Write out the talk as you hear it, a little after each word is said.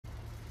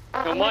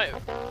Yo,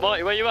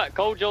 Marty, where you at?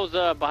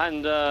 KOJO's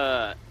behind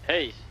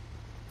Hayes.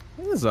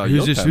 Who's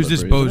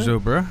this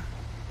bozo, bro?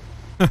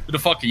 Who the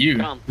fuck are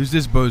you? Who's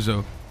this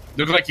bozo?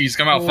 Look like he's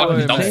come out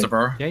fucking dumpster,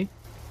 bro.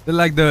 They're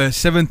like the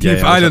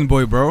 17th island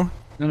boy, bro.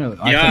 No.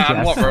 Yeah,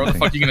 and what, bro? What the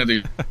fuck you gonna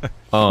do?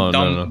 Oh,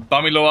 no.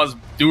 Dummy low ass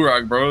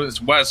durag, bro.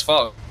 It's wet as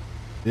fuck.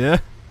 Yeah?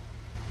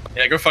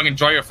 Yeah, go fucking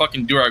dry your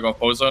fucking durag off,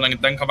 bozo, and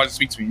then come back to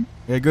speak to me.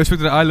 Yeah, go speak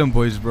to the island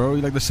boys, bro.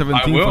 You're like the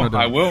 17th one of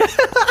them. I will.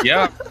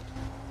 Yeah.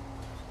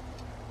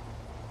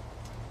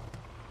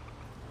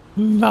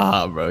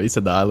 Nah, bro. He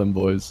said the island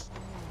boys.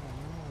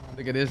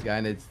 Look at this guy,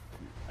 and it's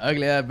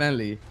ugly ass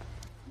Bentley.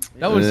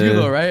 That was you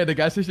though, right? The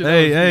guy said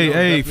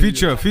Hey,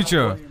 future.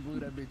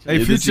 Hey,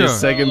 Is this future. your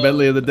second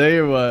Bentley of the day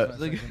or what?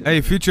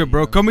 Hey, future,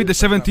 bro. Come meet the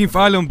 17th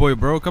island boy,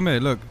 bro. Come here,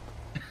 look.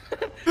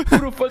 Who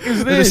the fuck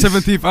is They're this? the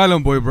 17th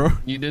island boy, bro.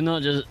 You did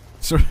not just...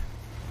 Sorry.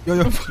 Yo.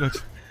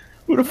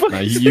 Who the fuck? Nah,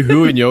 you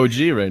hooing your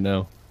OG right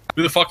now.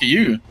 Who the fuck are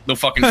you? No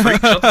fucking freak.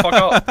 Shut the fuck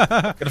up.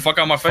 Get the fuck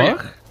out of my face.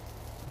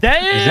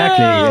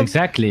 Damn!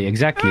 Exactly.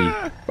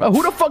 Bro,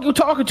 who the fuck you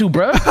talking to,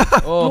 bro?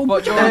 Oh,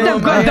 put your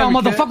goddamn gun down,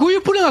 motherfucker. Who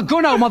you pulling a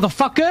gun out,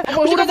 motherfucker?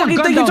 Who the fuck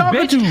you think you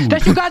talking to?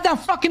 That's your goddamn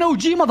fucking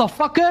OG,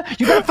 motherfucker.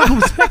 You gotta fucking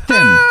respect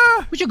him.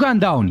 Put your gun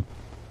down.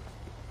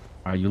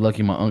 Are you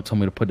lucky my uncle told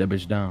me to put that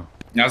bitch down?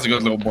 That's a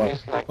good little boy.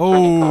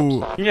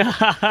 Oh. You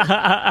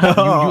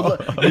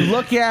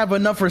lucky I have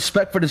enough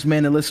respect for this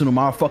man to listen to him.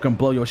 I'll fucking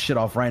blow your shit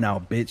off right now,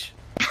 bitch.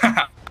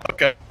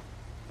 Okay.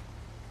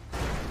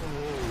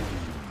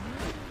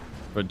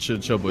 But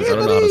chill, boys. I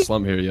don't know how to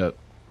slum here yet.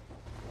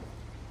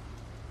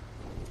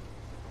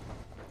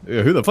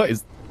 Yeah, who the fuck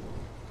is...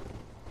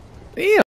 Damn.